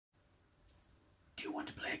Do you want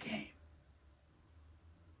to play a game?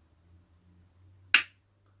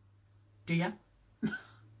 Do ya?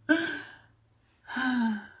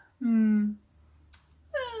 Hmm.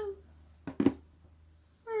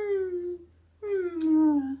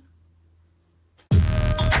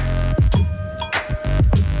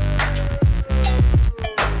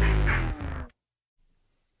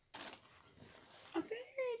 Oh, there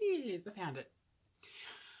it is. I found it.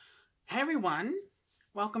 Hey everyone,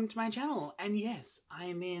 welcome to my channel. And yes, I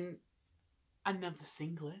am in another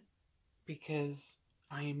singlet because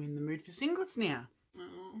I am in the mood for singlets now.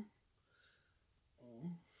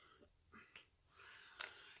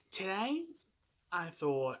 Today, I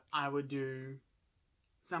thought I would do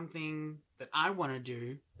something that I want to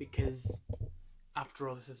do because, after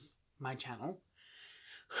all, this is my channel.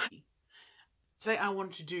 Today I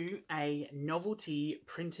wanted to do a novelty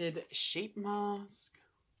printed sheet mask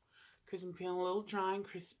because I'm feeling a little dry and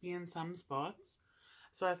crispy in some spots.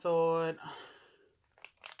 So I thought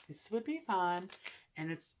this would be fun,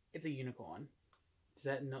 and it's a unicorn. Does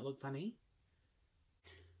that not look funny?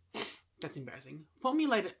 That's embarrassing.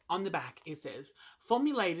 Formulated on the back, it says,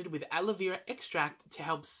 formulated with aloe vera extract to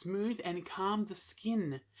help smooth and calm the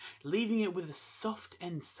skin, leaving it with a soft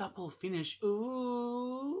and supple finish.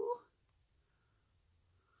 Ooh.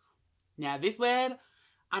 Now this word,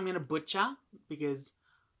 I'm going to butcher because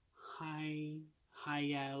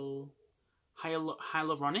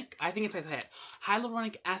hyaluronic, I think it's like that.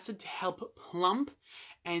 Hyaluronic acid to help plump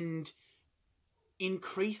and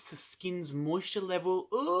increase the skin's moisture level.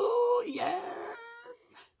 Ooh, yes.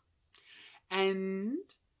 And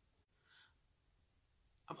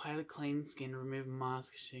apply the clean skin, remove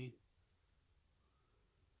mask sheet.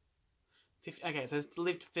 Okay, so it's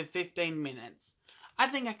lived for 15 minutes. I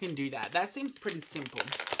think I can do that. That seems pretty simple.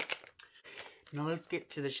 Now let's get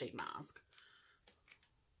to the sheet mask.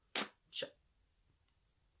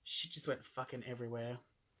 Shit just went fucking everywhere.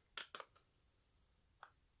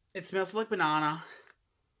 It smells like banana.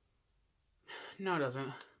 No, it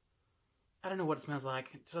doesn't. I don't know what it smells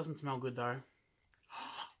like. It just doesn't smell good though.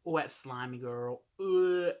 Oh, that slimy girl.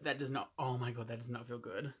 Ugh, that does not. Oh my god, that does not feel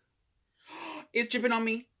good. It's dripping on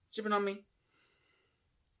me. It's dripping on me.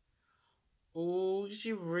 Oh,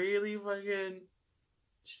 she's really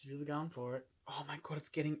going for it. Oh my god, it's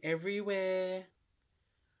getting everywhere.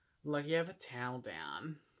 Like, you have a towel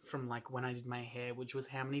down from like when I did my hair, which was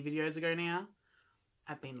how many videos ago now?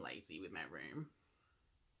 I've been lazy with my room.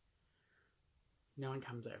 No one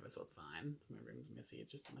comes over, so it's fine. My room's messy,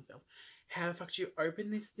 it's just myself. How the fuck do you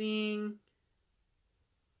open this thing?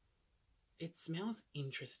 It smells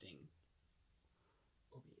interesting.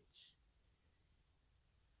 Oh, bitch.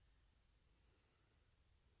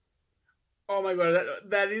 Oh my god,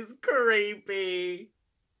 that is creepy.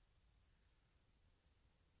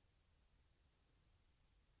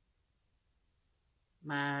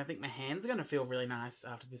 I think my hands are going to feel really nice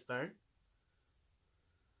after this though.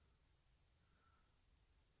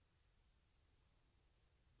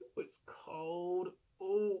 It's cold.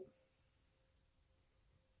 Oh.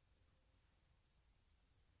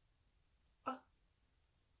 Oh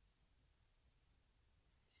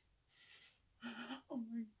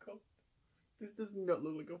my god. This does not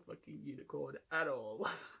look like a fucking unicorn at all.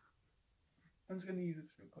 I'm just going to use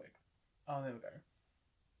this real quick. Oh, there we go.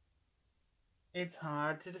 It's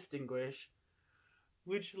hard to distinguish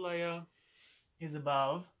which layer is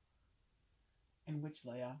above and which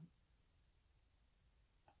layer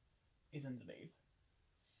is underneath.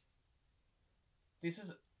 This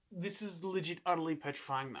is legit utterly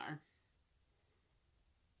petrifying though.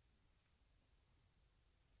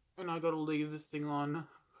 And I gotta leave this thing on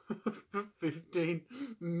for 15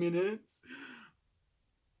 minutes.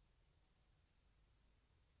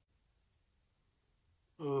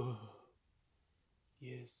 Oh,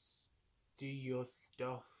 yes, do your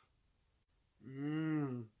stuff.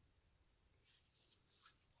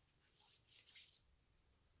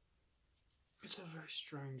 It's a very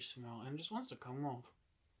strange smell and it just wants to come off.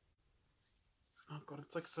 Oh god,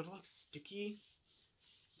 it's like sort of like sticky.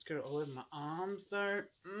 It's got it all over my arms though.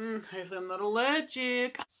 Hopefully I'm not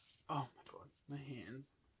allergic. Oh my god, my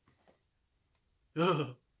hands.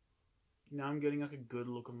 Ugh. Now I'm getting like a good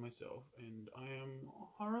look on myself and I am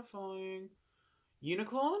horrifying.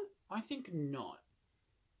 Unicorn? I think not.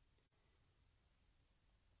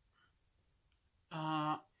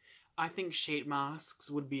 I think sheet masks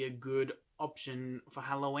would be a good option for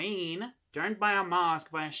Halloween. Don't buy a mask,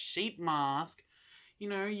 buy a sheet mask. You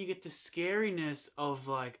know, you get the scariness of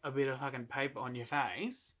like a bit of fucking paper on your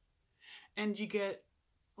face. And you get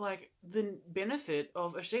like the benefit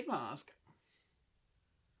of a sheet mask.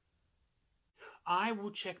 I will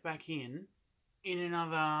check back in in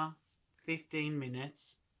another 15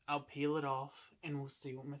 minutes, I'll peel it off and we'll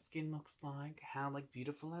see what my skin looks like, how like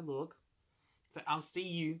beautiful I look. So I'll see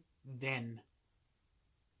you then.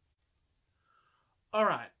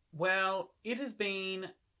 Alright, well, it has been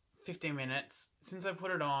 15 minutes since I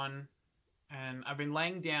put it on, and I've been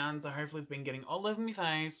laying down, so hopefully it's been getting all over my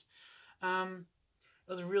face. It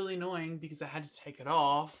was really annoying because I had to take it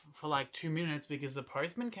off for like 2 minutes because the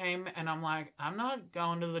postman came, and I'm like, I'm not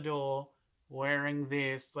going to the door wearing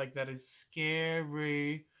this, like that is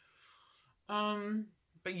scary.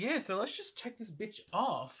 But yeah, so let's just take this bitch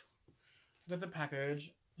off. Got the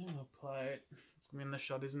package. Oh, plate. It's gonna be in the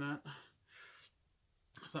shot, isn't it?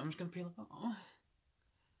 So I'm just gonna peel it off.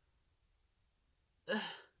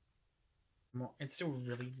 It's still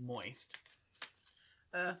really moist.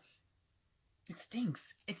 It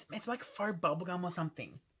stinks. It's like faux bubblegum or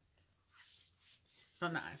something. It's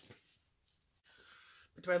not nice.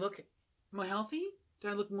 But do I look more healthy? Do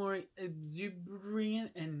I look more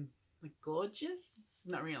exuberant and like gorgeous?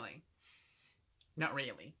 Not really. Not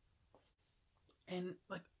really. And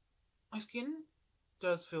like my skin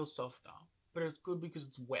does feel softer, but it's good because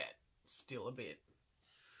it's wet still a bit.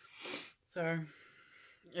 So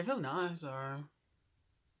it feels nice though.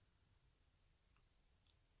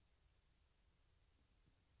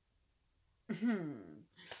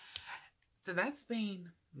 So that's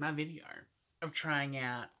been my video of trying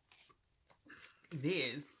out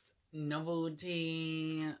this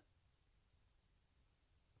novelty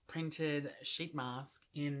printed sheet mask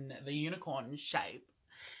in the unicorn shape.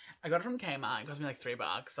 I got it from Kmart. It cost me like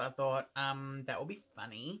 $3. So I thought that would be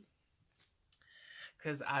funny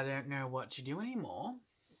because I don't know what to do anymore.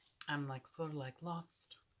 I'm like sort of like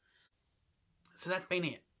lost. So that's been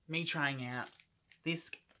it. Me trying out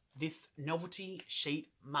this novelty sheet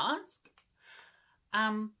mask.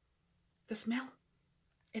 The smell,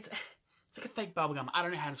 it's like a fake bubblegum. I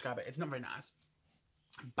don't know how to describe it. It's not very nice.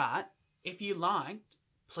 But if you liked,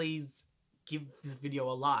 please give this video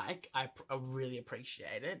a like. I really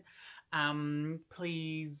appreciate it.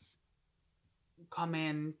 Please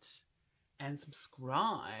comment and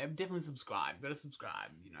subscribe. Definitely subscribe. Gotta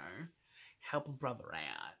subscribe, you know. Help a brother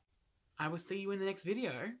out. I will see you in the next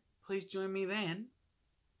video. Please join me then.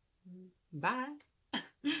 Bye.